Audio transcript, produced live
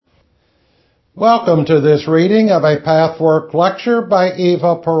Welcome to this reading of a Pathwork lecture by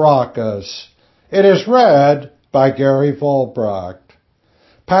Eva Paracas. It is read by Gary Volbracht.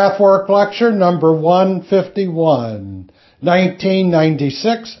 Pathwork lecture number 151,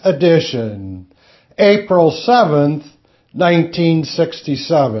 1996 edition, April 7th,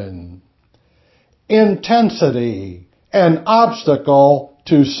 1967. Intensity, an obstacle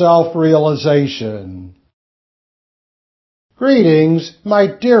to self-realization. Greetings, my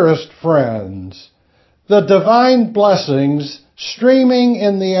dearest friends. The divine blessings streaming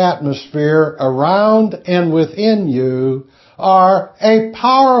in the atmosphere around and within you are a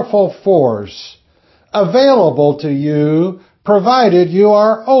powerful force available to you provided you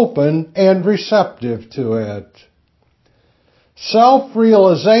are open and receptive to it.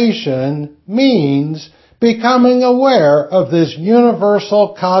 Self-realization means becoming aware of this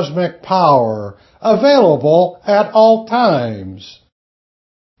universal cosmic power available at all times.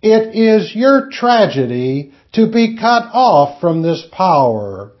 It is your tragedy to be cut off from this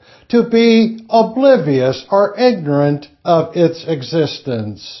power, to be oblivious or ignorant of its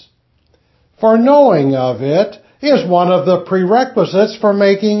existence. For knowing of it is one of the prerequisites for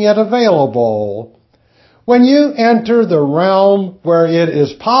making it available. When you enter the realm where it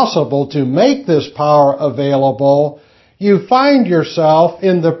is possible to make this power available, you find yourself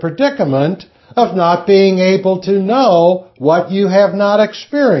in the predicament of not being able to know what you have not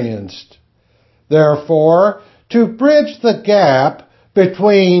experienced. Therefore, to bridge the gap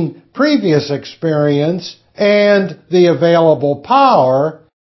between previous experience and the available power,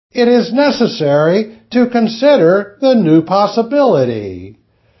 it is necessary to consider the new possibility.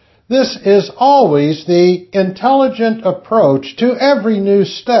 This is always the intelligent approach to every new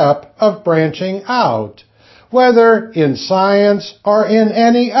step of branching out, whether in science or in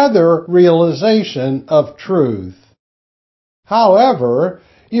any other realization of truth. However,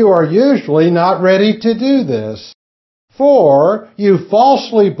 you are usually not ready to do this, for you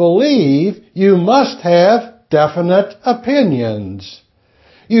falsely believe you must have definite opinions.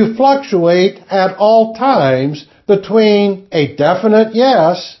 You fluctuate at all times between a definite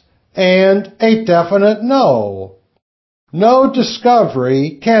yes and a definite no. No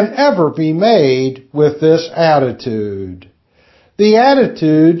discovery can ever be made with this attitude. The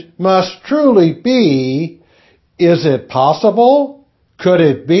attitude must truly be, is it possible? Could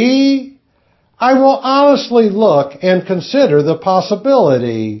it be? I will honestly look and consider the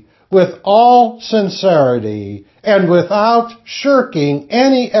possibility with all sincerity and without shirking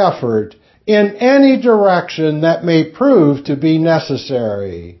any effort in any direction that may prove to be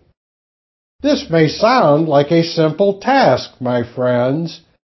necessary. This may sound like a simple task, my friends.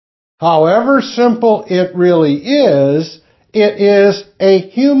 However simple it really is, it is a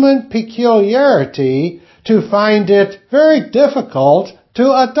human peculiarity to find it very difficult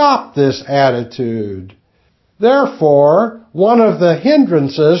to adopt this attitude. Therefore, one of the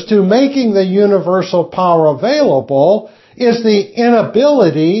hindrances to making the universal power available is the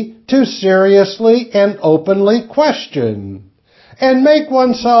inability to seriously and openly question and make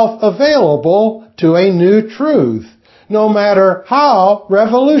oneself available to a new truth, no matter how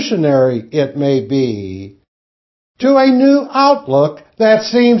revolutionary it may be, to a new outlook that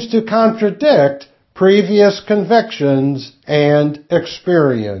seems to contradict previous convictions and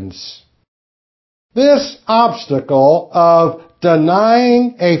experience. This obstacle of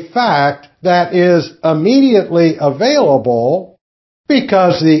denying a fact that is immediately available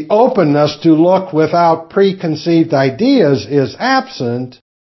because the openness to look without preconceived ideas is absent,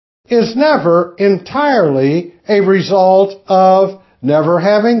 is never entirely a result of never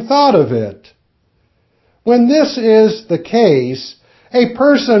having thought of it. When this is the case, a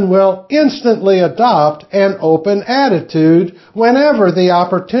person will instantly adopt an open attitude whenever the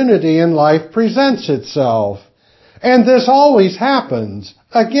opportunity in life presents itself, and this always happens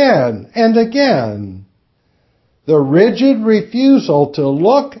again and again. The rigid refusal to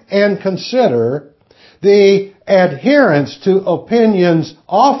look and consider, the adherence to opinions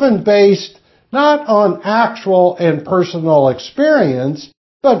often based not on actual and personal experience,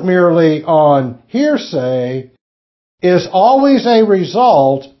 but merely on hearsay, is always a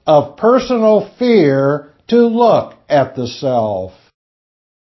result of personal fear to look at the self.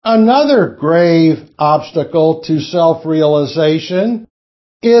 Another grave obstacle to self-realization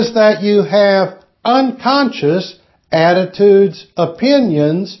is that you have unconscious attitudes,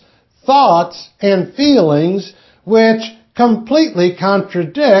 opinions, thoughts, and feelings which completely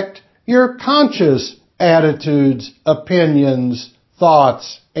contradict your conscious attitudes, opinions,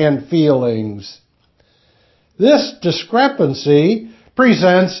 thoughts, and feelings. This discrepancy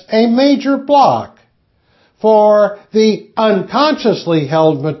presents a major block, for the unconsciously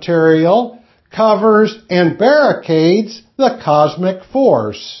held material covers and barricades the cosmic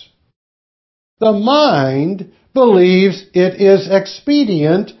force. The mind believes it is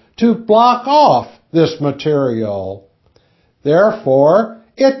expedient to block off this material. Therefore,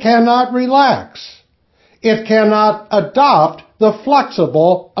 it cannot relax. It cannot adopt the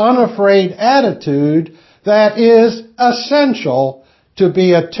flexible, unafraid attitude that is essential to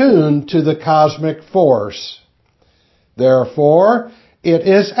be attuned to the cosmic force. Therefore, it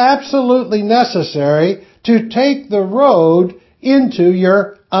is absolutely necessary to take the road into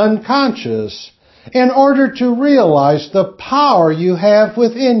your unconscious in order to realize the power you have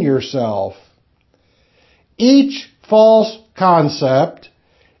within yourself. Each false concept,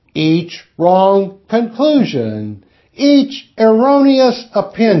 each wrong conclusion, each erroneous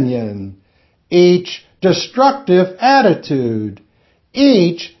opinion, each destructive attitude,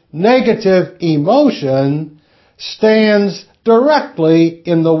 each negative emotion stands directly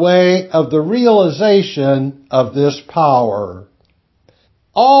in the way of the realization of this power.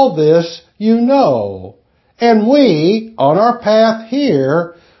 All this you know, and we, on our path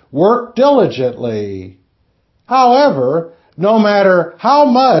here, work diligently. However, no matter how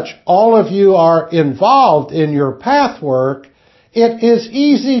much all of you are involved in your path work, it is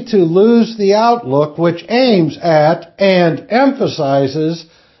easy to lose the outlook which aims at and emphasizes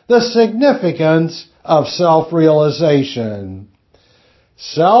the significance of self-realization.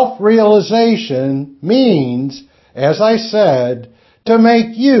 Self-realization means, as I said, to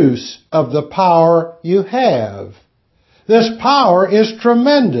make use of the power you have. This power is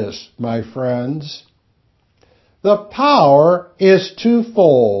tremendous, my friends. The power is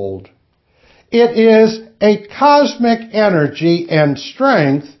twofold. It is a cosmic energy and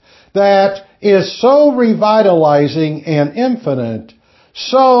strength that is so revitalizing and infinite,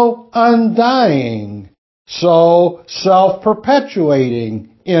 so undying, so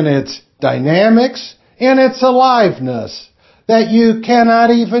self-perpetuating in its dynamics, in its aliveness, that you cannot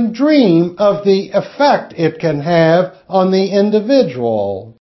even dream of the effect it can have on the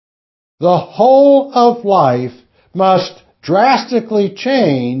individual. The whole of life must drastically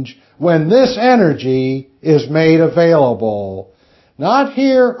change when this energy is made available, not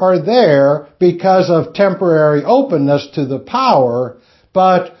here or there because of temporary openness to the power,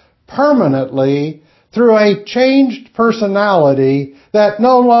 but permanently through a changed personality that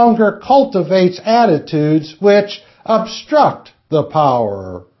no longer cultivates attitudes which obstruct the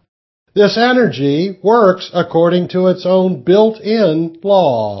power. This energy works according to its own built-in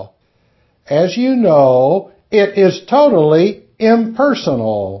law. As you know, it is totally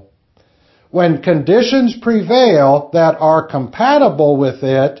impersonal. When conditions prevail that are compatible with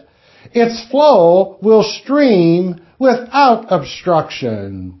it, its flow will stream without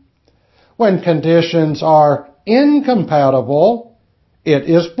obstruction. When conditions are incompatible, it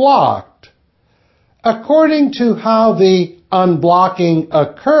is blocked. According to how the unblocking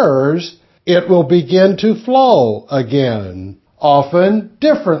occurs, it will begin to flow again, often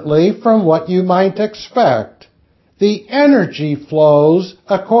differently from what you might expect. The energy flows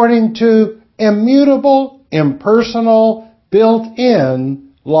according to immutable, impersonal,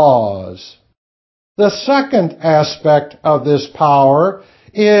 built-in laws. The second aspect of this power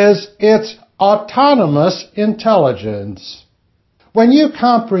is its autonomous intelligence. When you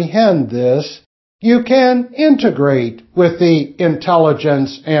comprehend this, you can integrate with the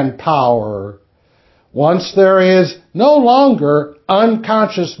intelligence and power. Once there is no longer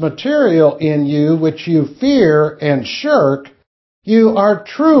unconscious material in you which you fear and shirk, you are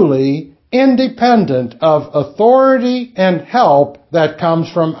truly independent of authority and help that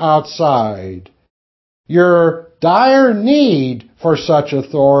comes from outside. Your dire need for such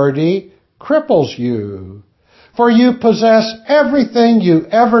authority cripples you, for you possess everything you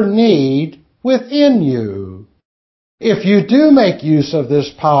ever need within you. If you do make use of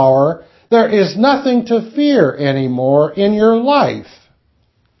this power, there is nothing to fear anymore in your life.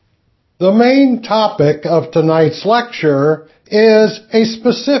 The main topic of tonight's lecture is a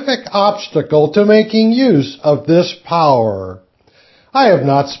specific obstacle to making use of this power. I have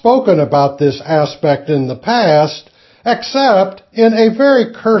not spoken about this aspect in the past, except in a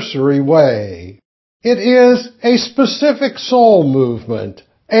very cursory way. It is a specific soul movement,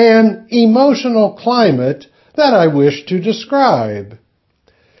 an emotional climate that I wish to describe.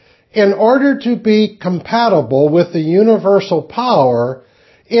 In order to be compatible with the universal power,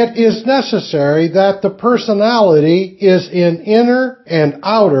 it is necessary that the personality is in inner and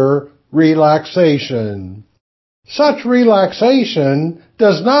outer relaxation. Such relaxation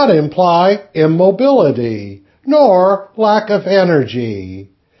does not imply immobility, nor lack of energy.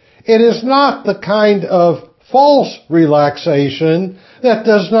 It is not the kind of false relaxation that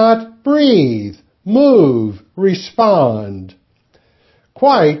does not breathe, move, respond.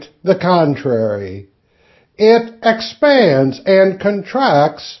 Quite the contrary. It expands and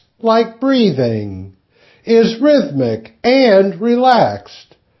contracts like breathing, is rhythmic and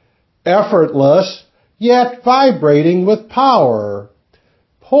relaxed, effortless yet vibrating with power,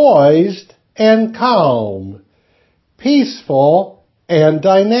 poised and calm, peaceful and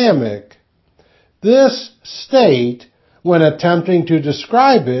dynamic. This state, when attempting to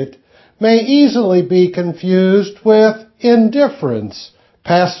describe it, may easily be confused with indifference,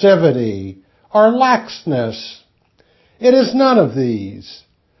 passivity, or laxness. It is none of these,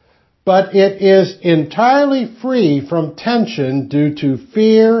 but it is entirely free from tension due to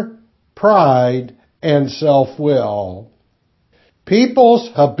fear, pride, and self-will.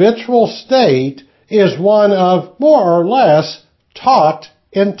 People's habitual state is one of more or less taut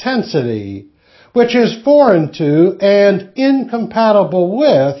intensity, which is foreign to and incompatible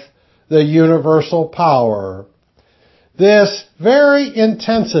with the universal power. This very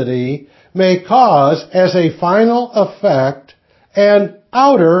intensity may cause as a final effect an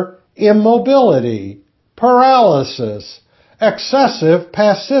outer immobility, paralysis, excessive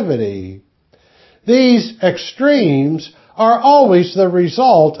passivity. These extremes are always the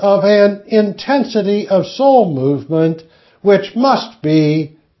result of an intensity of soul movement which must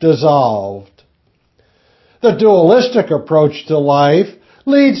be dissolved. The dualistic approach to life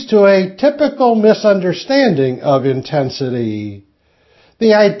leads to a typical misunderstanding of intensity.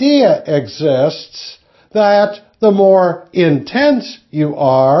 The idea exists that the more intense you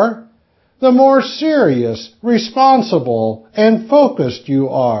are, the more serious, responsible, and focused you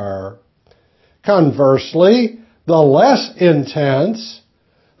are. Conversely, the less intense,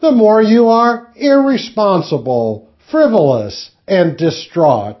 the more you are irresponsible, frivolous, and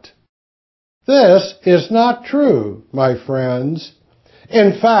distraught. This is not true, my friends.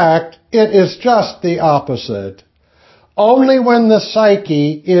 In fact, it is just the opposite. Only when the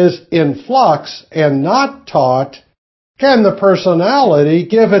psyche is in flux and not taut can the personality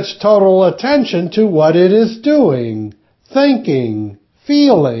give its total attention to what it is doing, thinking,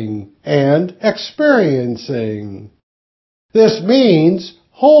 feeling, and experiencing. This means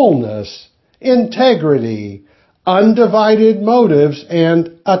wholeness, integrity, undivided motives,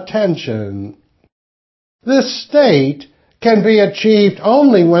 and attention. This state can be achieved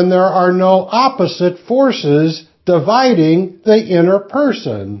only when there are no opposite forces dividing the inner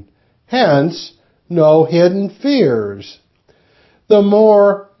person, hence no hidden fears. The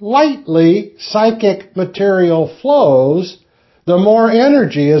more lightly psychic material flows, the more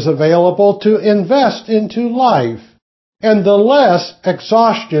energy is available to invest into life, and the less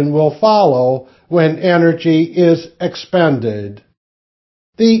exhaustion will follow when energy is expended.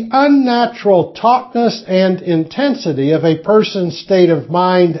 The unnatural tautness and intensity of a person's state of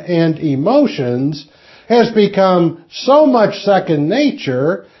mind and emotions has become so much second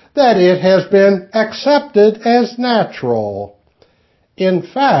nature that it has been accepted as natural. In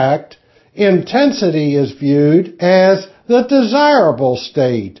fact, intensity is viewed as the desirable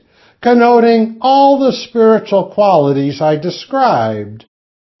state, connoting all the spiritual qualities I described,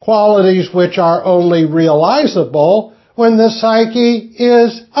 qualities which are only realizable when the psyche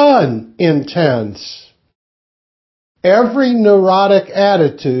is unintense. Every neurotic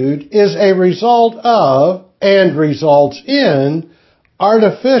attitude is a result of and results in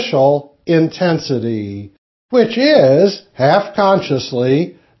artificial intensity, which is,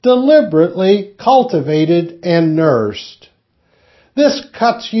 half-consciously, deliberately cultivated and nursed. This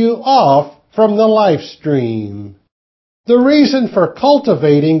cuts you off from the life stream. The reason for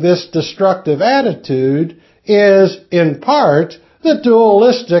cultivating this destructive attitude is, in part, the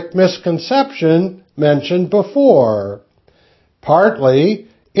dualistic misconception mentioned before. Partly,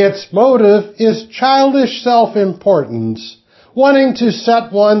 its motive is childish self-importance, wanting to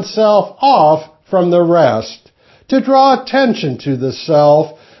set oneself off from the rest, to draw attention to the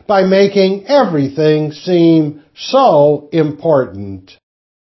self by making everything seem so important.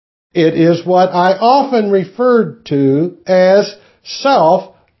 It is what I often referred to as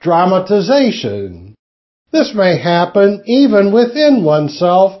self-dramatization. This may happen even within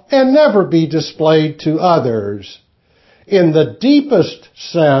oneself and never be displayed to others. In the deepest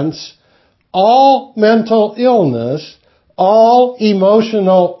sense, all mental illness, all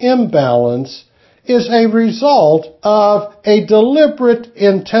emotional imbalance is a result of a deliberate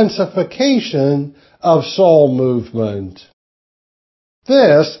intensification of soul movement.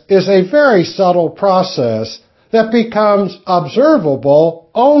 This is a very subtle process that becomes observable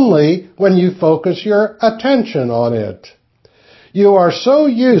only when you focus your attention on it. You are so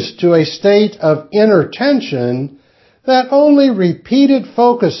used to a state of inner tension that only repeated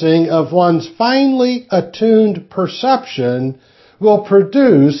focusing of one's finely attuned perception will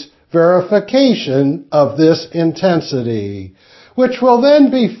produce verification of this intensity, which will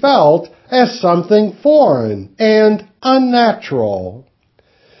then be felt as something foreign and unnatural.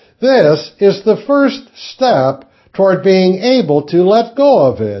 This is the first step toward being able to let go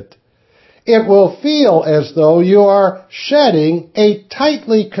of it. It will feel as though you are shedding a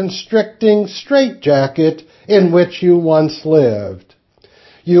tightly constricting straitjacket in which you once lived.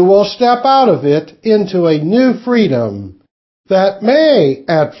 You will step out of it into a new freedom that may,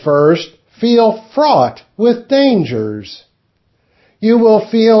 at first, feel fraught with dangers. You will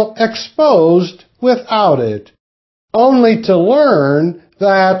feel exposed without it, only to learn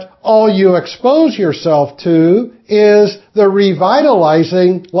that all you expose yourself to is the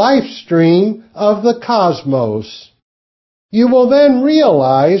revitalizing life stream of the cosmos. You will then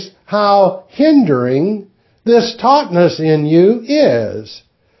realize how hindering this tautness in you is.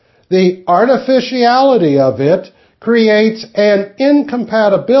 The artificiality of it creates an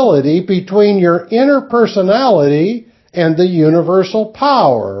incompatibility between your inner personality and the universal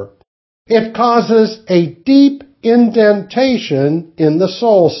power. It causes a deep indentation in the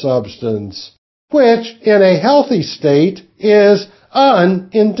soul substance, which in a healthy state is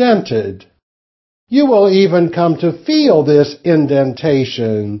unindented. You will even come to feel this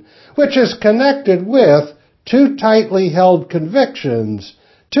indentation, which is connected with too tightly held convictions,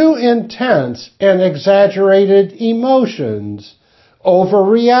 too intense and exaggerated emotions,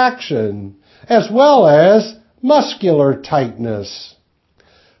 overreaction, as well as muscular tightness.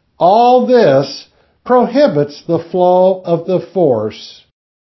 All this prohibits the flow of the force.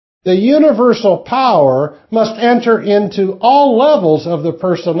 The universal power must enter into all levels of the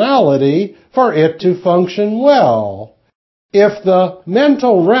personality for it to function well. If the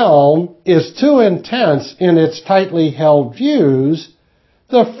mental realm is too intense in its tightly held views,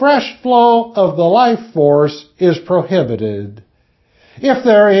 the fresh flow of the life force is prohibited. If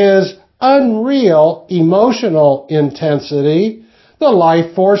there is unreal emotional intensity, the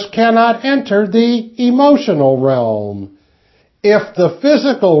life force cannot enter the emotional realm. If the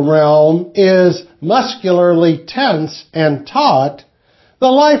physical realm is muscularly tense and taut, the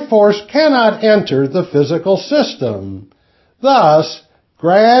life force cannot enter the physical system. Thus,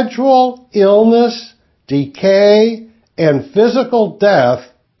 gradual illness, decay, and physical death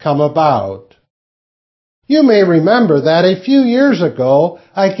come about. You may remember that a few years ago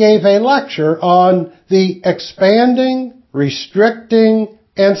I gave a lecture on the expanding, restricting,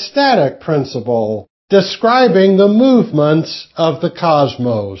 and static principle, describing the movements of the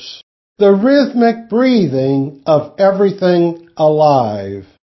cosmos, the rhythmic breathing of everything alive.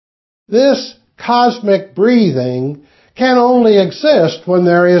 This cosmic breathing can only exist when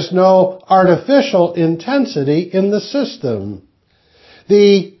there is no artificial intensity in the system.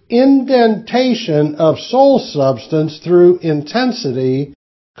 The indentation of soul substance through intensity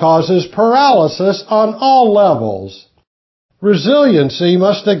causes paralysis on all levels. Resiliency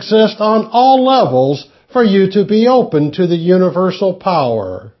must exist on all levels for you to be open to the universal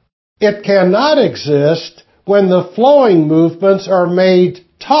power. It cannot exist when the flowing movements are made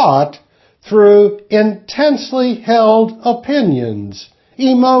taut through intensely held opinions,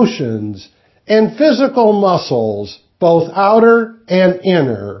 emotions, and physical muscles, both outer and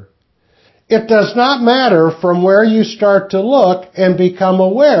inner. It does not matter from where you start to look and become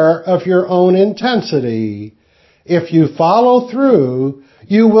aware of your own intensity. If you follow through,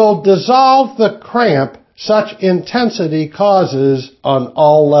 you will dissolve the cramp such intensity causes on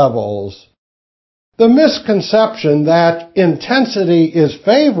all levels. The misconception that intensity is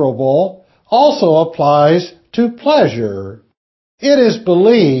favorable also applies to pleasure. It is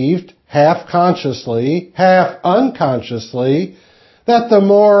believed, half consciously, half unconsciously, that the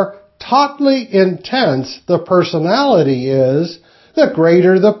more tautly intense the personality is, the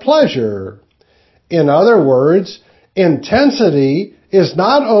greater the pleasure. In other words, intensity is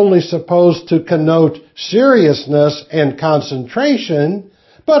not only supposed to connote seriousness and concentration,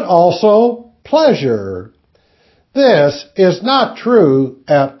 but also pleasure. This is not true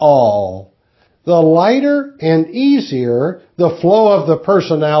at all. The lighter and easier the flow of the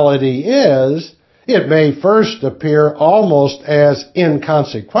personality is, it may first appear almost as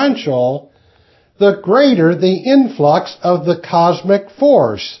inconsequential, the greater the influx of the cosmic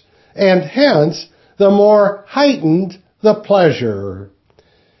force, and hence the more heightened the pleasure.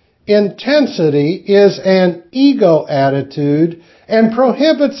 Intensity is an ego attitude and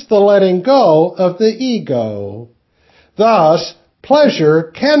prohibits the letting go of the ego. Thus,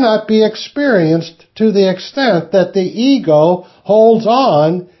 pleasure cannot be experienced to the extent that the ego holds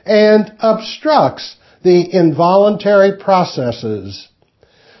on and obstructs the involuntary processes.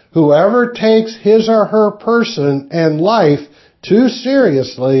 Whoever takes his or her person and life too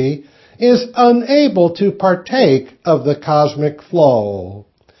seriously is unable to partake of the cosmic flow.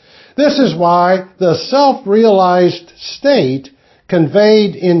 This is why the self-realized state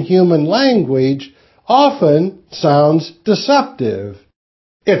conveyed in human language often sounds deceptive.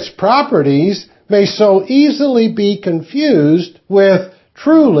 Its properties may so easily be confused with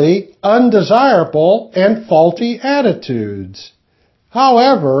truly undesirable and faulty attitudes.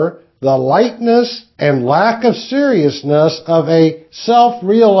 However, the lightness and lack of seriousness of a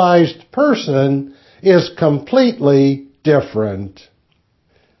self-realized person is completely different.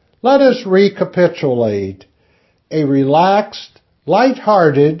 Let us recapitulate. A relaxed,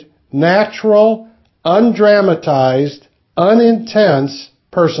 light-hearted, natural, undramatized, unintense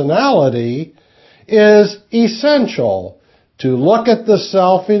personality is essential to look at the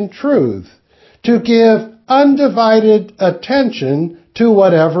self in truth, to give undivided attention to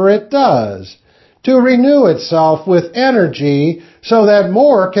whatever it does, to renew itself with energy so that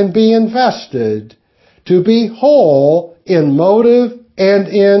more can be invested, to be whole in motive and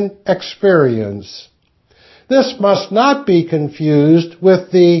in experience. This must not be confused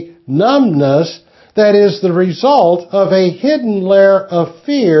with the numbness that is the result of a hidden layer of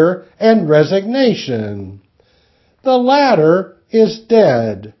fear and resignation. The latter is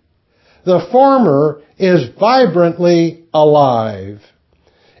dead. The former is vibrantly alive.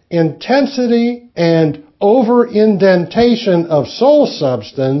 Intensity and over-indentation of soul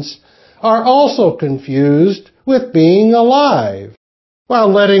substance are also confused with being alive,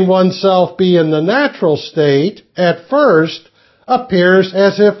 while letting oneself be in the natural state at first appears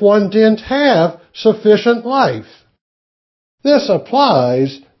as if one didn't have sufficient life. This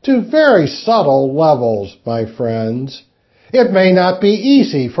applies to very subtle levels, my friends. It may not be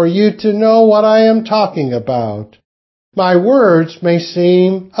easy for you to know what I am talking about. My words may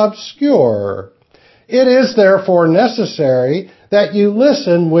seem obscure. It is therefore necessary that you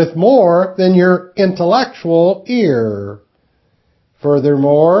listen with more than your intellectual ear.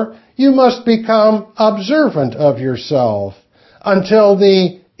 Furthermore, you must become observant of yourself until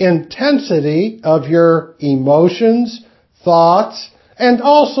the intensity of your emotions, thoughts, and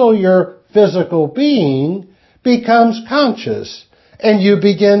also your physical being becomes conscious, and you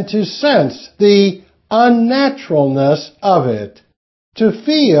begin to sense the unnaturalness of it, to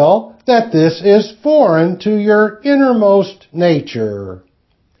feel that this is foreign to your innermost nature.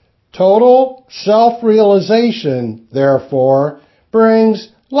 Total self-realization, therefore, brings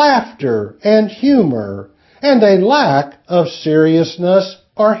laughter and humor, and a lack of seriousness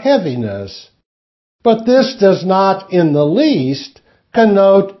or heaviness. But this does not in the least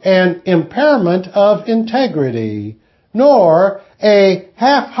connote an impairment of integrity, nor a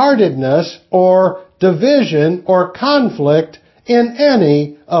half-heartedness or division or conflict in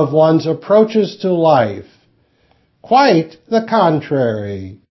any of one's approaches to life. Quite the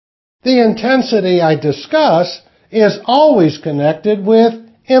contrary. The intensity I discuss is always connected with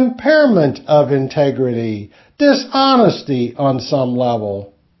impairment of integrity, dishonesty on some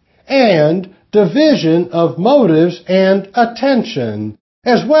level, and division of motives and attention,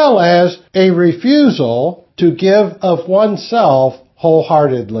 as well as a refusal to give of oneself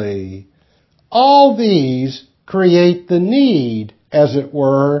wholeheartedly. All these create the need, as it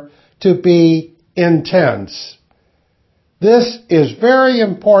were, to be intense. This is very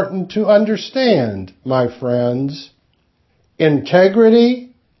important to understand, my friends.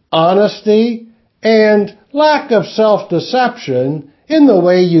 Integrity, honesty, and lack of self-deception in the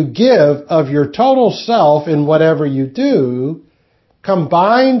way you give of your total self in whatever you do,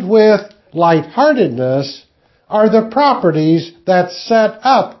 combined with lightheartedness, are the properties that set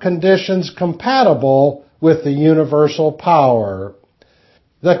up conditions compatible with the universal power.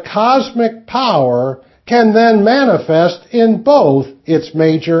 The cosmic power can then manifest in both its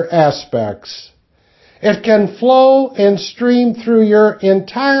major aspects. It can flow and stream through your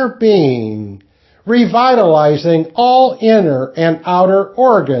entire being, revitalizing all inner and outer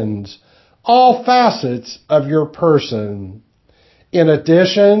organs, all facets of your person. In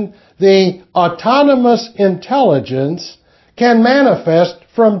addition, the autonomous intelligence can manifest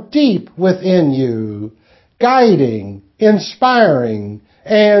from deep within you, guiding, inspiring,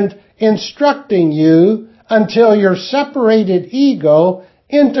 and instructing you until your separated ego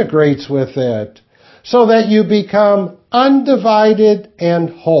integrates with it, so that you become undivided and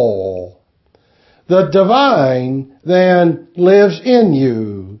whole. The divine then lives in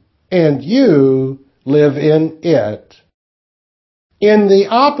you, and you live in it. In the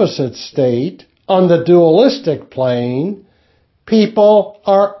opposite state, on the dualistic plane, people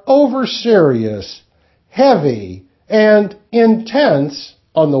are over-serious, heavy, and intense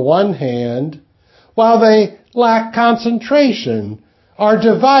on the one hand, while they lack concentration, are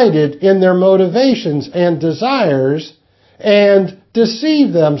divided in their motivations and desires, and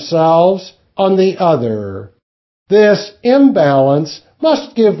deceive themselves on the other. This imbalance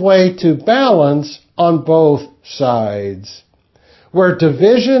must give way to balance on both sides. Where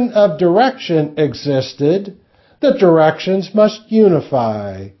division of direction existed, the directions must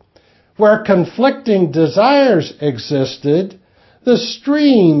unify. Where conflicting desires existed, the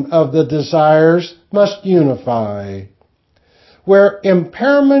stream of the desires must unify. Where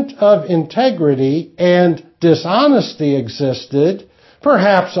impairment of integrity and dishonesty existed,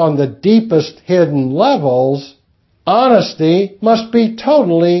 perhaps on the deepest hidden levels, honesty must be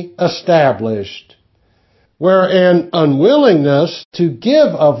totally established. Where an unwillingness to give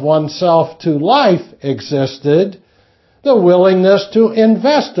of oneself to life existed, the willingness to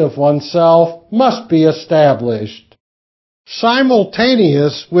invest of oneself must be established.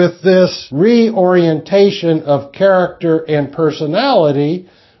 Simultaneous with this reorientation of character and personality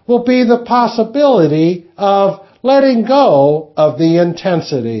will be the possibility of letting go of the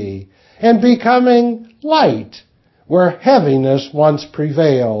intensity and becoming light where heaviness once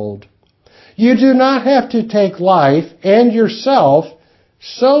prevailed. You do not have to take life and yourself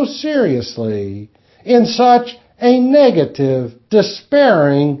so seriously in such a negative,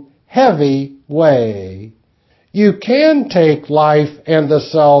 despairing, heavy way. You can take life and the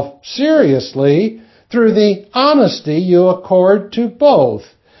self seriously through the honesty you accord to both,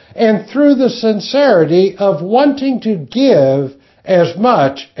 and through the sincerity of wanting to give as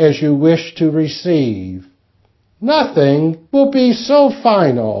much as you wish to receive. Nothing will be so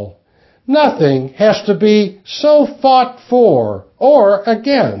final. Nothing has to be so fought for or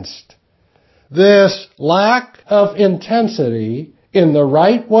against. This lack of intensity in the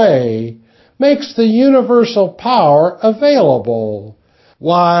right way makes the universal power available,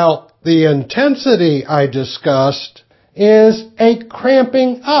 while the intensity I discussed is a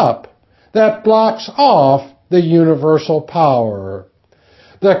cramping up that blocks off the universal power.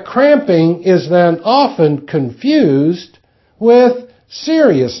 The cramping is then often confused with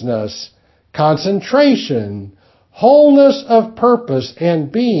seriousness, concentration, wholeness of purpose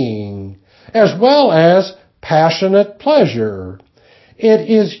and being, as well as passionate pleasure. It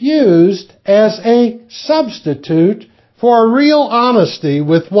is used as a substitute for real honesty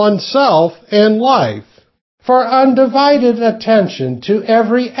with oneself and life, for undivided attention to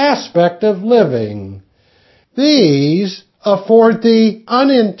every aspect of living. These afford the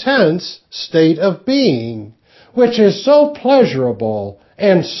unintense state of being, which is so pleasurable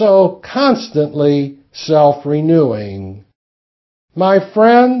and so constantly self-renewing. My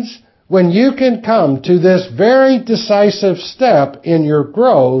friends, when you can come to this very decisive step in your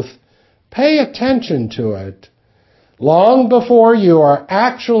growth, pay attention to it. Long before you are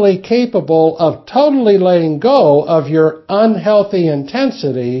actually capable of totally letting go of your unhealthy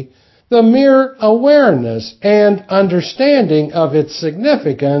intensity, the mere awareness and understanding of its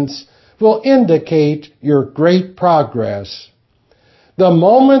significance will indicate your great progress. The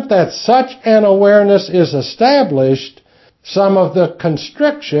moment that such an awareness is established, some of the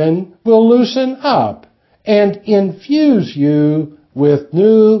constriction will loosen up and infuse you with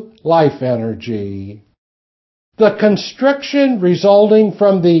new life energy. The constriction resulting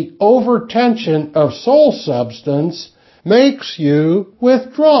from the overtension of soul substance makes you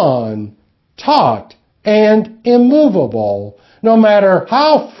withdrawn, taut, and immovable, no matter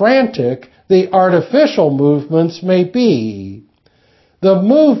how frantic the artificial movements may be. The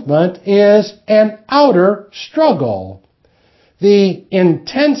movement is an outer struggle. The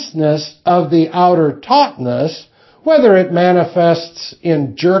intenseness of the outer tautness, whether it manifests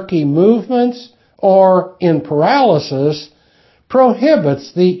in jerky movements or in paralysis,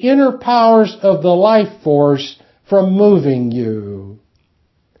 prohibits the inner powers of the life force from moving you.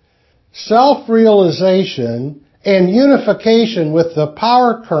 Self-realization and unification with the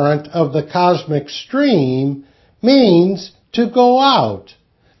power current of the cosmic stream means to go out,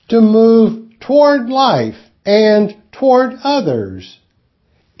 to move toward life and toward others.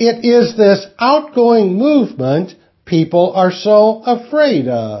 It is this outgoing movement people are so afraid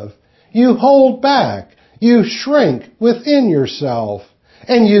of. You hold back, you shrink within yourself,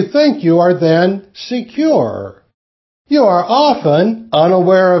 and you think you are then secure. You are often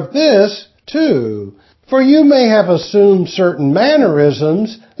unaware of this, too, For you may have assumed certain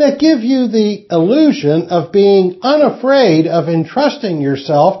mannerisms that give you the illusion of being unafraid of entrusting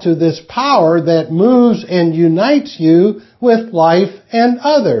yourself to this power that moves and unites you with life and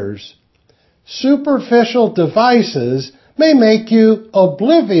others. Superficial devices may make you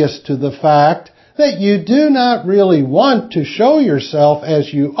oblivious to the fact that you do not really want to show yourself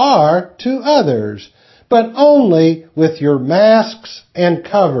as you are to others, but only with your masks and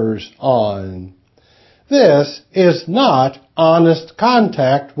covers on. This is not honest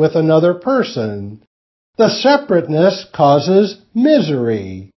contact with another person. The separateness causes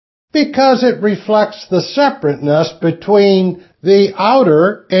misery because it reflects the separateness between the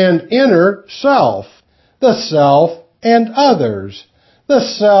outer and inner self, the self and others, the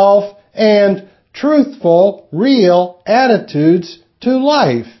self and truthful, real attitudes to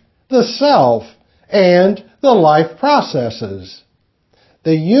life, the self and the life processes.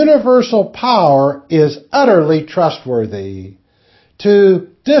 The universal power is utterly trustworthy. To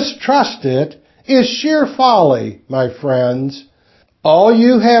distrust it is sheer folly, my friends. All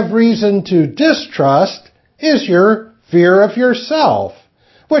you have reason to distrust is your fear of yourself,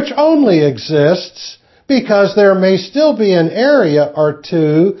 which only exists because there may still be an area or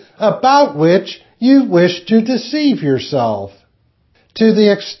two about which you wish to deceive yourself. To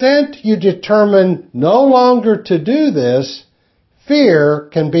the extent you determine no longer to do this, fear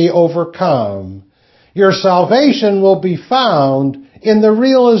can be overcome. Your salvation will be found in the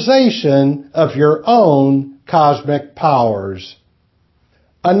realization of your own cosmic powers.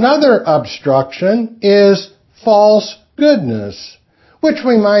 Another obstruction is false goodness, which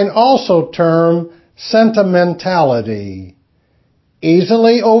we might also term sentimentality.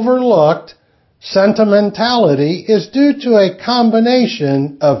 Easily overlooked, sentimentality is due to a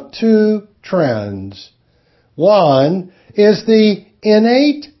combination of two trends. One is the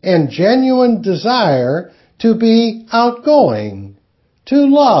innate and genuine desire to be outgoing, to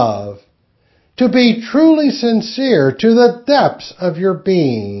love, to be truly sincere to the depths of your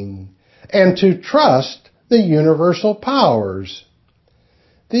being, and to trust the universal powers.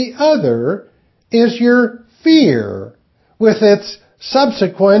 The other is your fear, with its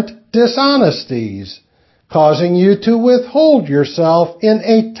subsequent dishonesties, causing you to withhold yourself in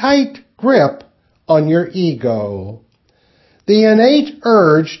a tight grip on your ego. The innate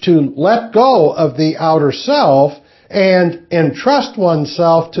urge to let go of the outer self and entrust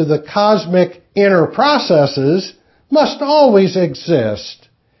oneself to the cosmic inner processes must always exist.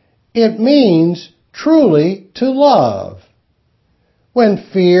 It means truly to love. When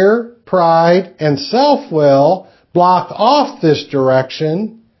fear, pride, and self-will block off this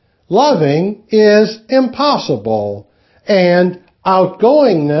direction, loving is impossible, and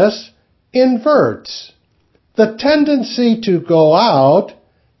outgoingness inverts. The tendency to go out,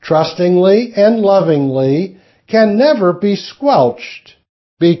 trustingly and lovingly, can never be squelched,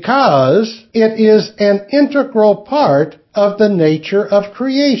 because it is an integral part of the nature of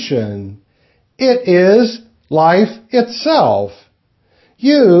creation. It is life itself.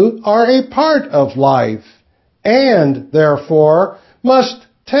 You are a part of life, and therefore must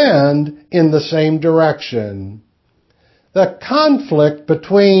tend in the same direction. The conflict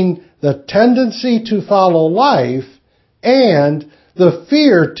between the tendency to follow life and the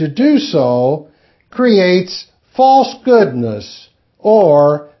fear to do so creates false goodness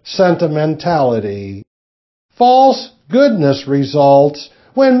or sentimentality. False goodness results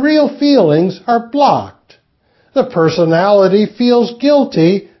when real feelings are blocked. The personality feels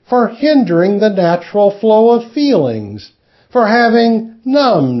guilty for hindering the natural flow of feelings, for having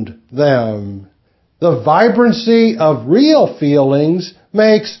numbed them. The vibrancy of real feelings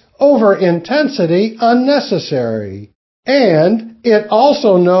makes over-intensity unnecessary, and it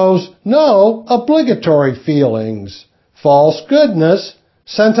also knows no obligatory feelings, false goodness,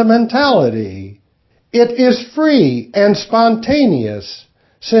 sentimentality. It is free and spontaneous,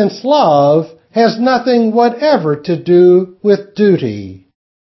 since love has nothing whatever to do with duty.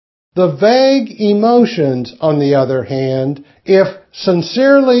 The vague emotions, on the other hand, if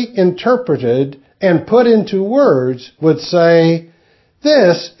sincerely interpreted and put into words, would say,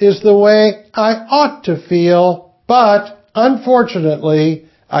 "This is the way I ought to feel, but unfortunately,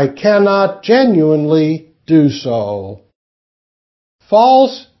 I cannot genuinely do so."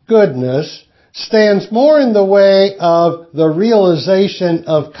 False goodness stands more in the way of the realization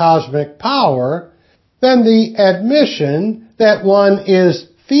of cosmic power than the admission that one is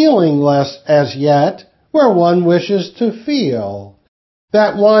feeling less as yet where one wishes to feel,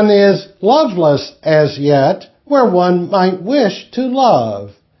 that one is loveless as yet where one might wish to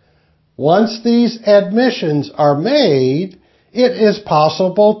love. Once these admissions are made, it is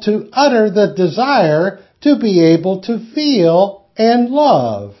possible to utter the desire to be able to feel and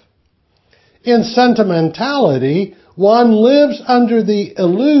love. In sentimentality, one lives under the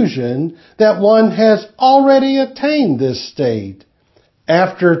illusion that one has already attained this state.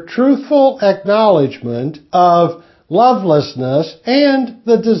 After truthful acknowledgement of lovelessness and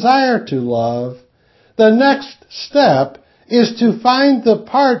the desire to love, the next step is to find the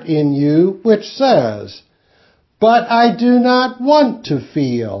part in you which says, "But I do not want to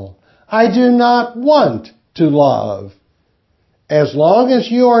feel. I do not want to love." As long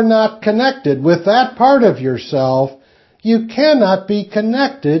as you are not connected with that part of yourself, you cannot be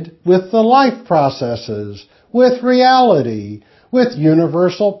connected with the life processes, with reality, with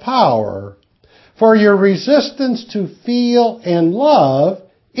universal power. For your resistance to feel and love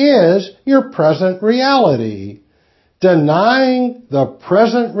is your present reality. Denying the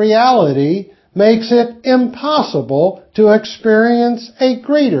present reality makes it impossible to experience a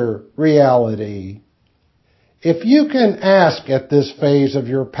greater reality. If you can ask at this phase of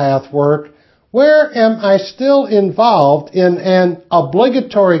your path work, where am I still involved in an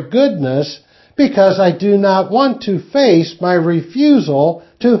obligatory goodness because I do not want to face my refusal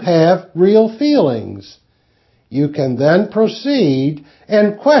to have real feelings? You can then proceed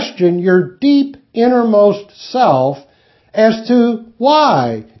and question your deep innermost self as to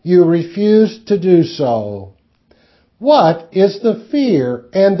why you refuse to do so. What is the fear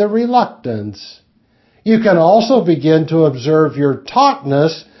and the reluctance? You can also begin to observe your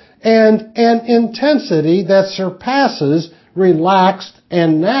tautness and an intensity that surpasses relaxed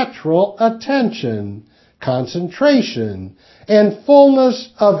and natural attention, concentration, and fullness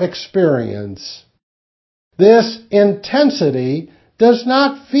of experience. This intensity does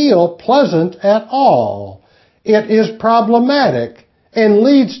not feel pleasant at all. It is problematic and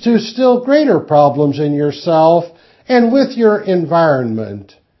leads to still greater problems in yourself and with your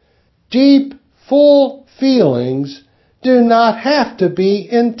environment. Deep, full feelings do not have to be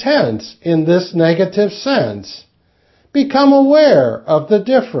intense in this negative sense. Become aware of the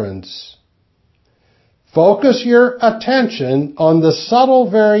difference. Focus your attention on the subtle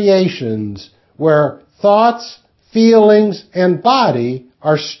variations where thoughts, feelings, and body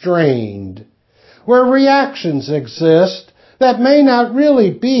are strained, where reactions exist that may not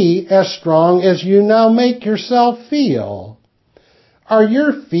really be as strong as you now make yourself feel. Are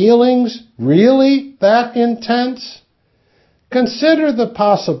your feelings really that intense? Consider the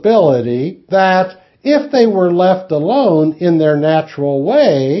possibility that if they were left alone in their natural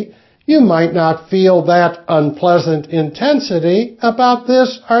way, you might not feel that unpleasant intensity about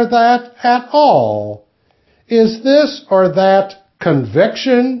this or that at all. Is this or that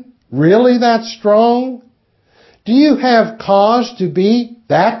conviction really that strong? Do you have cause to be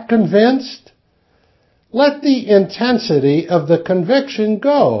that convinced? Let the intensity of the conviction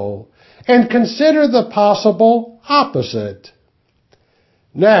go and consider the possible opposite.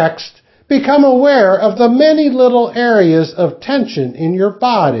 Next, become aware of the many little areas of tension in your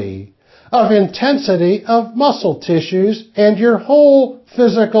body, of intensity of muscle tissues and your whole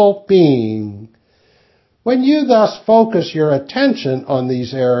physical being. When you thus focus your attention on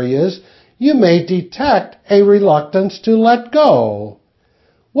these areas, you may detect a reluctance to let go.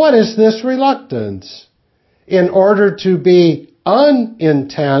 What is this reluctance? In order to be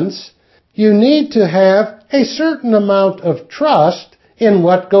unintense, you need to have a certain amount of trust in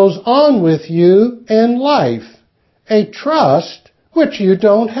what goes on with you and life, a trust which you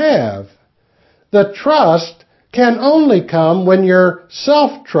don't have. The trust can only come when your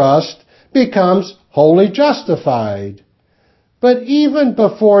self-trust becomes wholly justified. But even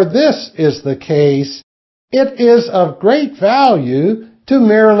before this is the case, it is of great value to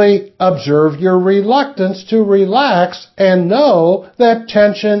merely observe your reluctance to relax and know that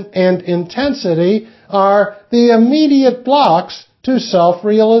tension and intensity are the immediate blocks to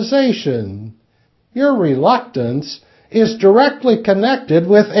self-realization. Your reluctance is directly connected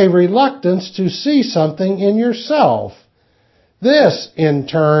with a reluctance to see something in yourself. This, in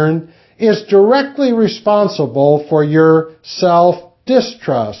turn, is directly responsible for your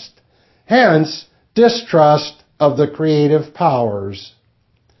self-distrust, hence distrust of the creative powers.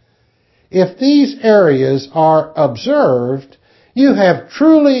 If these areas are observed, you have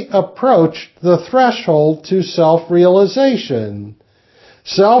truly approached the threshold to self-realization.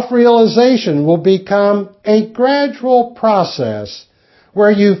 Self-realization will become a gradual process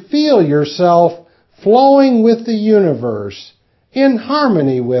where you feel yourself flowing with the universe, in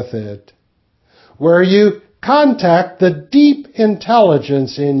harmony with it, where you contact the deep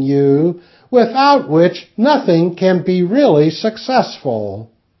intelligence in you without which nothing can be really successful.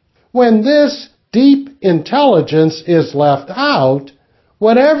 When this deep intelligence is left out,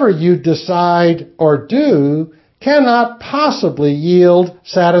 whatever you decide or do cannot possibly yield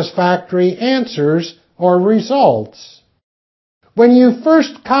satisfactory answers or results. When you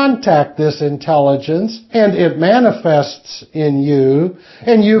first contact this intelligence and it manifests in you,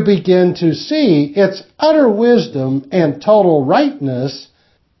 and you begin to see its utter wisdom and total rightness,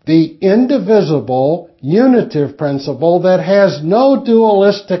 the indivisible, unitive principle that has no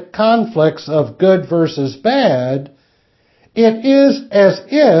dualistic conflicts of good versus bad, it is as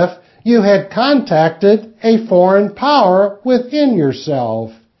if you had contacted a foreign power within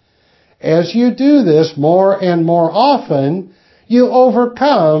yourself. As you do this more and more often, you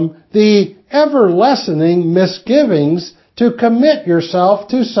overcome the ever-lessening misgivings to commit yourself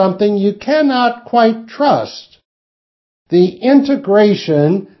to something you cannot quite trust. The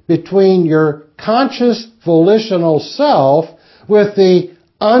integration between your conscious volitional self with the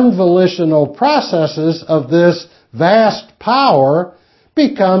unvolitional processes of this vast power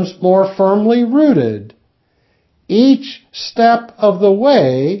becomes more firmly rooted. Each step of the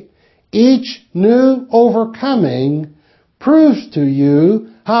way, each new overcoming, proves to you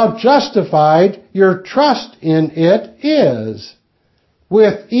how justified your trust in it is.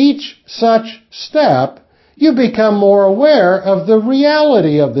 With each such step, you become more aware of the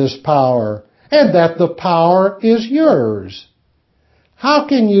reality of this power, and that the power is yours. How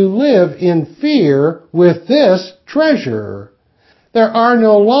can you live in fear with this treasure? There are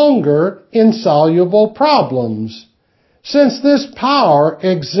no longer insoluble problems. Since this power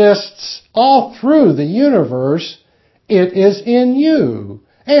exists all through the universe, it is in you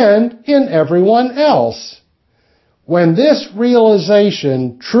and in everyone else. When this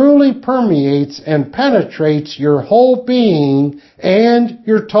realization truly permeates and penetrates your whole being and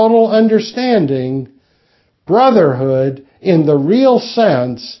your total understanding, brotherhood in the real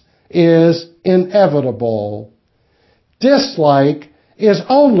sense is inevitable. Dislike is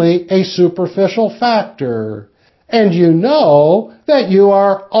only a superficial factor, and you know that you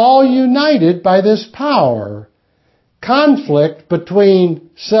are all united by this power. Conflict between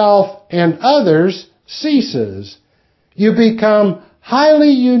self and others ceases. You become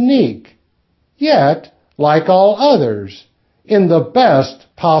highly unique, yet like all others, in the best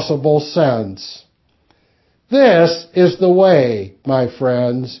possible sense. This is the way, my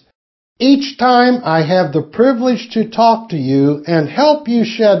friends. Each time I have the privilege to talk to you and help you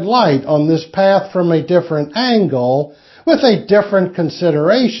shed light on this path from a different angle, with a different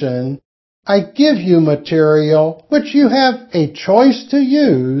consideration, I give you material which you have a choice to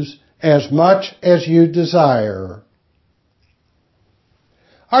use as much as you desire.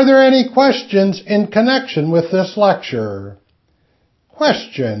 Are there any questions in connection with this lecture?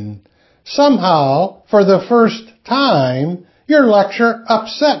 Question. Somehow, for the first time, your lecture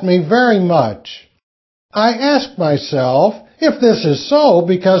upset me very much. I ask myself if this is so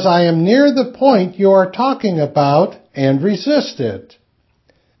because I am near the point you are talking about and resist it.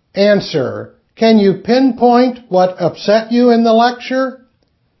 Answer. Can you pinpoint what upset you in the lecture?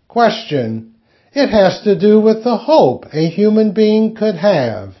 Question. It has to do with the hope a human being could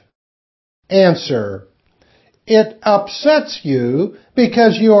have. Answer. It upsets you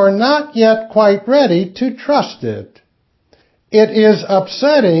because you are not yet quite ready to trust it. It is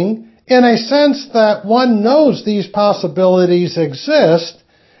upsetting in a sense that one knows these possibilities exist,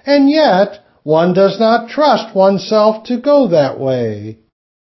 and yet one does not trust oneself to go that way.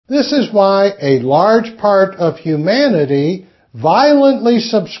 This is why a large part of humanity violently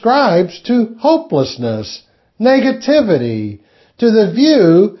subscribes to hopelessness, negativity, to the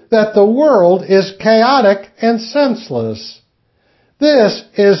view that the world is chaotic and senseless. This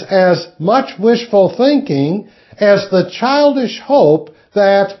is as much wishful thinking as the childish hope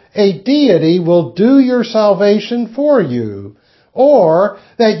that a deity will do your salvation for you, or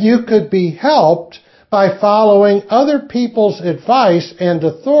that you could be helped by following other people's advice and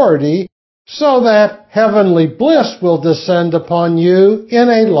authority so that heavenly bliss will descend upon you in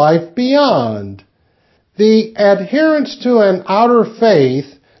a life beyond. The adherence to an outer faith,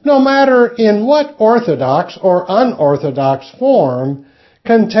 no matter in what orthodox or unorthodox form,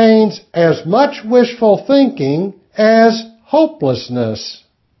 contains as much wishful thinking as hopelessness.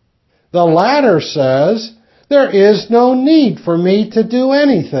 The latter says, there is no need for me to do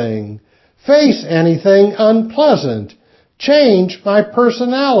anything, face anything unpleasant, change my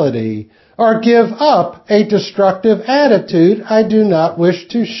personality, or give up a destructive attitude I do not wish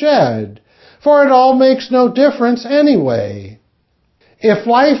to shed, for it all makes no difference anyway. If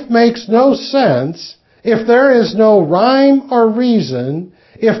life makes no sense, if there is no rhyme or reason,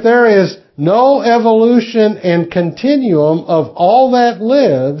 if there is no evolution and continuum of all that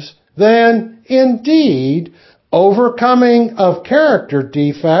lives, then indeed overcoming of character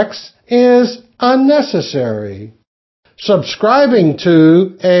defects is unnecessary. Subscribing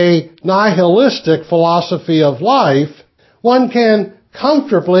to a nihilistic philosophy of life, one can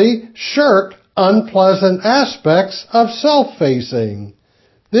comfortably shirk unpleasant aspects of self-facing.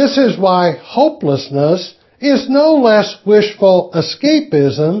 This is why hopelessness is no less wishful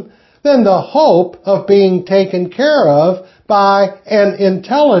escapism than the hope of being taken care of by an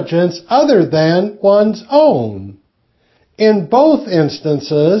intelligence other than one's own. In both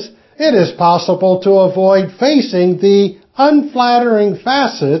instances, it is possible to avoid facing the unflattering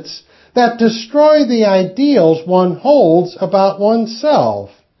facets that destroy the ideals one holds about oneself.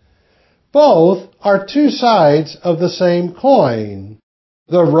 Both are two sides of the same coin.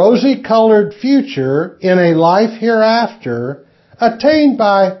 The rosy-colored future in a life hereafter, attained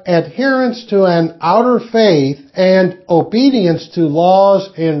by adherence to an outer faith and obedience to laws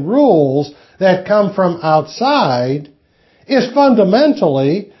and rules that come from outside, is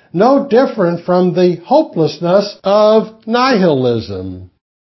fundamentally no different from the hopelessness of nihilism.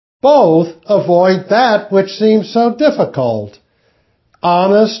 Both avoid that which seems so difficult: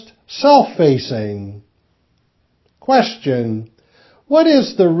 honest self-facing. Question: what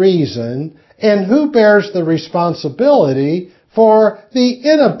is the reason and who bears the responsibility for the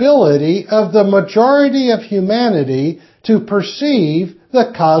inability of the majority of humanity to perceive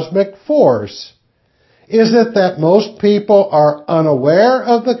the cosmic force? Is it that most people are unaware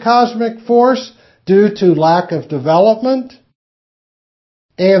of the cosmic force due to lack of development?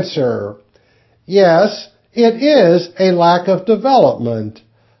 Answer: yes, it is a lack of development,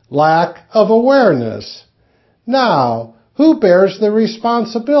 lack of awareness. Now, who bears the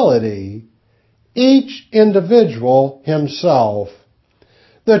responsibility? Each individual himself.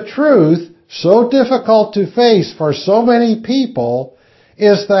 The truth, so difficult to face for so many people,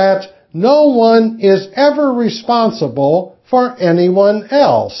 is that no one is ever responsible for anyone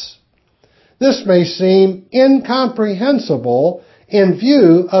else. This may seem incomprehensible in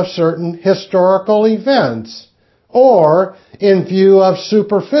view of certain historical events, or in view of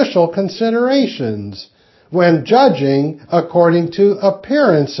superficial considerations, when judging according to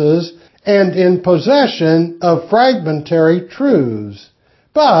appearances and in possession of fragmentary truths.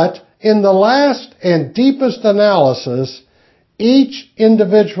 But in the last and deepest analysis, each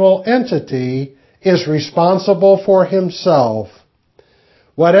individual entity is responsible for himself.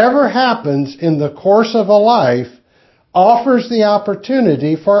 Whatever happens in the course of a life offers the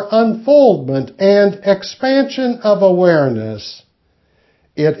opportunity for unfoldment and expansion of awareness.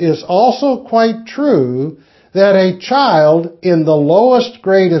 It is also quite true that a child in the lowest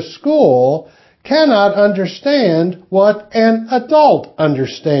grade of school cannot understand what an adult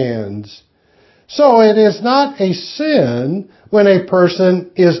understands. So it is not a sin when a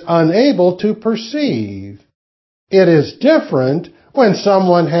person is unable to perceive. It is different when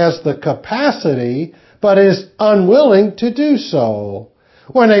someone has the capacity but is unwilling to do so,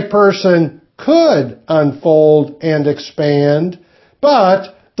 when a person could unfold and expand,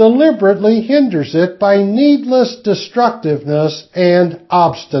 but deliberately hinders it by needless destructiveness and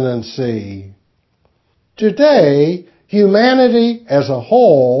obstinacy. Today, humanity as a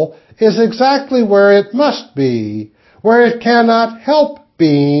whole is exactly where it must be, where it cannot help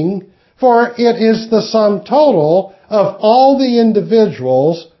being, for it is the sum total of all the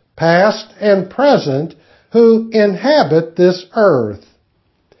individuals, past and present, who inhabit this earth.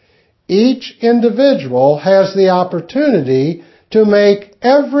 Each individual has the opportunity to make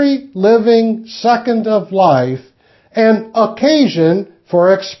every living second of life an occasion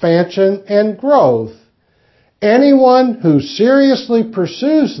for expansion and growth. Anyone who seriously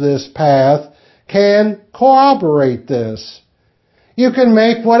pursues this path can corroborate this. You can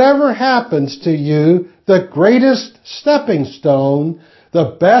make whatever happens to you the greatest stepping stone,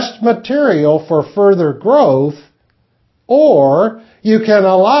 the best material for further growth, or you can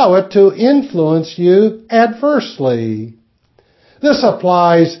allow it to influence you adversely. This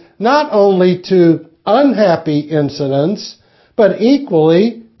applies not only to unhappy incidents, but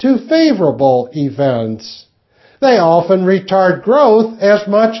equally to favorable events. They often retard growth as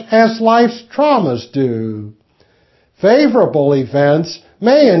much as life's traumas do. Favorable events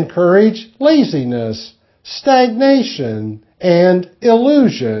may encourage laziness, stagnation, and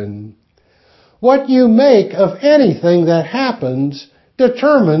illusion. What you make of anything that happens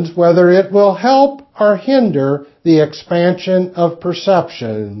determines whether it will help or hinder the expansion of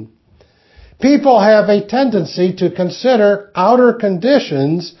perception. People have a tendency to consider outer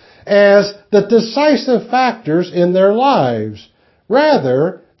conditions as the decisive factors in their lives,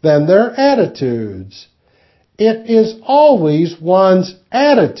 rather than their attitudes. It is always one's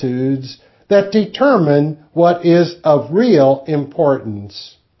attitudes that determine what is of real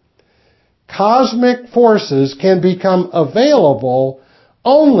importance. Cosmic forces can become available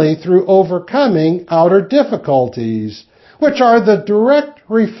only through overcoming outer difficulties, which are the direct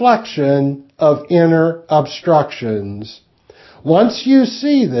reflection of inner obstructions. Once you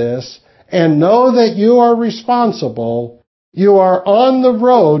see this and know that you are responsible, you are on the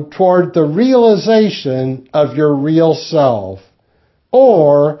road toward the realization of your real self.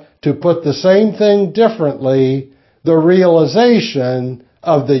 Or, to put the same thing differently, the realization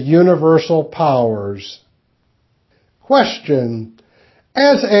of the universal powers. Question.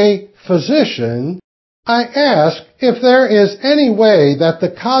 As a physician, I ask if there is any way that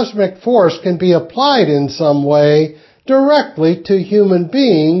the cosmic force can be applied in some way directly to human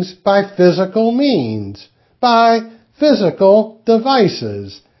beings by physical means, by physical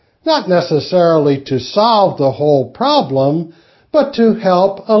devices, not necessarily to solve the whole problem, but to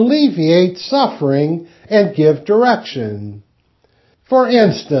help alleviate suffering and give direction. For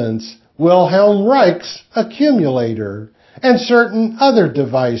instance, Wilhelm Reich's accumulator and certain other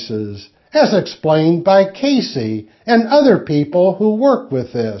devices, as explained by Casey and other people who work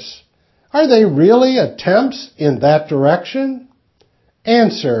with this. Are they really attempts in that direction?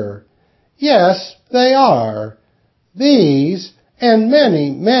 Answer. Yes, they are. These, and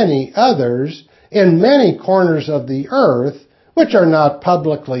many, many others, in many corners of the earth, which are not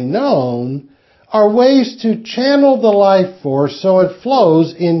publicly known, are ways to channel the life force so it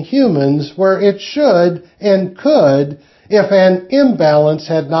flows in humans where it should and could if an imbalance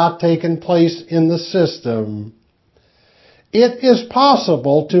had not taken place in the system. It is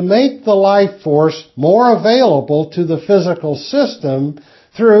possible to make the life force more available to the physical system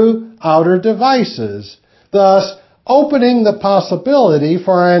through outer devices, thus opening the possibility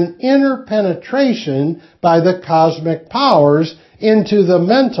for an inner penetration by the cosmic powers into the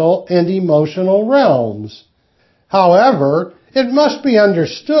mental and emotional realms. However, it must be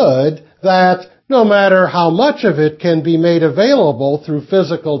understood that no matter how much of it can be made available through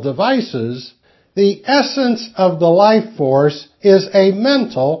physical devices, the essence of the life force is a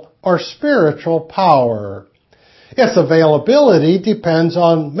mental or spiritual power. Its availability depends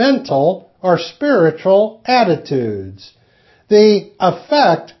on mental or spiritual attitudes. The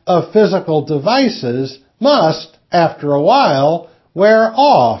effect of physical devices must, after a while, wear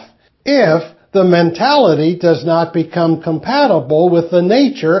off if the mentality does not become compatible with the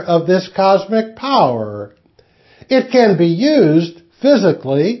nature of this cosmic power. It can be used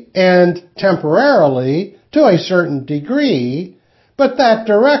physically and temporarily to a certain degree, but that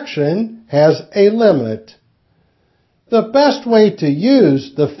direction has a limit. The best way to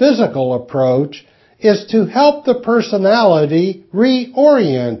use the physical approach is to help the personality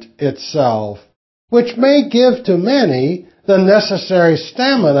reorient itself, which may give to many the necessary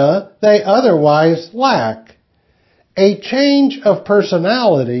stamina they otherwise lack. A change of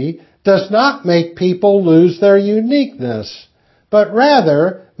personality does not make people lose their uniqueness, but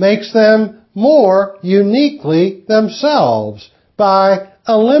rather makes them more uniquely themselves by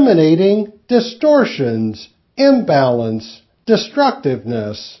eliminating distortions, imbalance,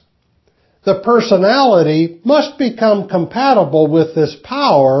 destructiveness. The personality must become compatible with this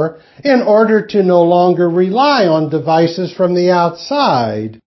power in order to no longer rely on devices from the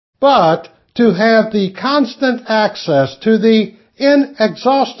outside, but to have the constant access to the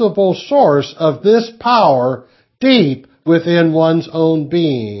inexhaustible source of this power deep within one's own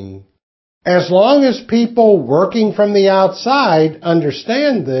being. As long as people working from the outside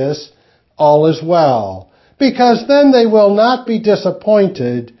understand this, all is well, because then they will not be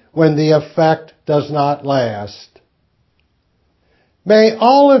disappointed when the effect does not last. May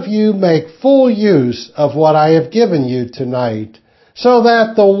all of you make full use of what I have given you tonight, so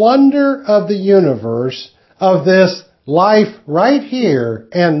that the wonder of the universe, of this life right here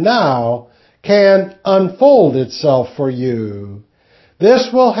and now, can unfold itself for you. This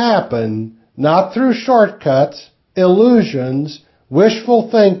will happen not through shortcuts, illusions, wishful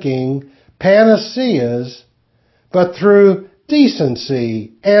thinking, panaceas, but through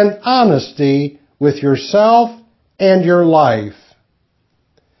decency and honesty with yourself and your life.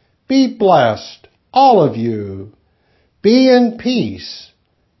 Be blessed, all of you. Be in peace.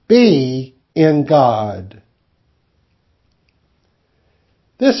 Be in God.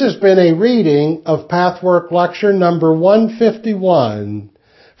 This has been a reading of Pathwork Lecture number 151.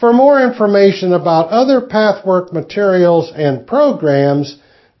 For more information about other Pathwork materials and programs,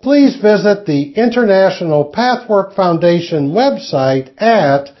 please visit the International Pathwork Foundation website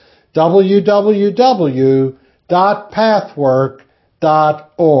at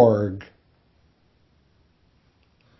www.pathwork.org.